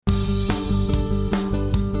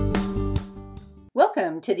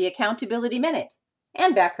Welcome to the Accountability Minute.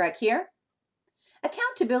 Ann Bachrach here.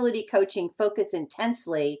 Accountability coaching focuses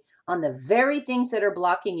intensely on the very things that are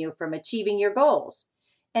blocking you from achieving your goals.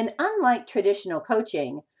 And unlike traditional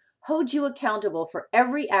coaching, holds you accountable for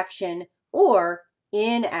every action or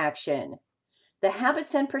inaction. The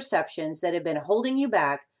habits and perceptions that have been holding you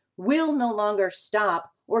back will no longer stop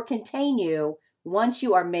or contain you once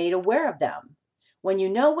you are made aware of them. When you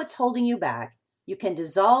know what's holding you back, you can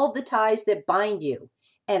dissolve the ties that bind you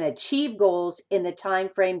and achieve goals in the time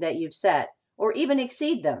frame that you've set, or even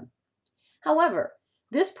exceed them. However,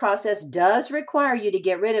 this process does require you to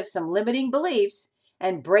get rid of some limiting beliefs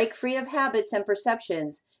and break free of habits and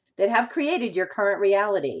perceptions that have created your current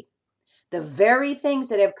reality. The very things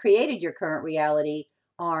that have created your current reality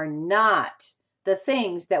are not the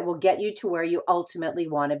things that will get you to where you ultimately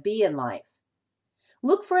want to be in life.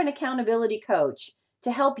 Look for an accountability coach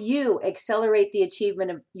to help you accelerate the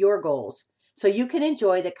achievement of your goals so you can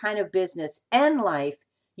enjoy the kind of business and life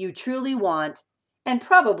you truly want and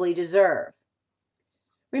probably deserve.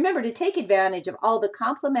 Remember to take advantage of all the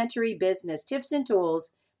complimentary business tips and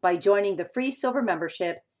tools by joining the free silver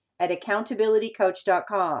membership at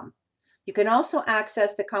accountabilitycoach.com. You can also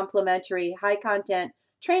access the complimentary high content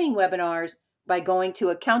training webinars by going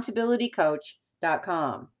to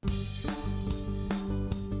accountabilitycoach.com.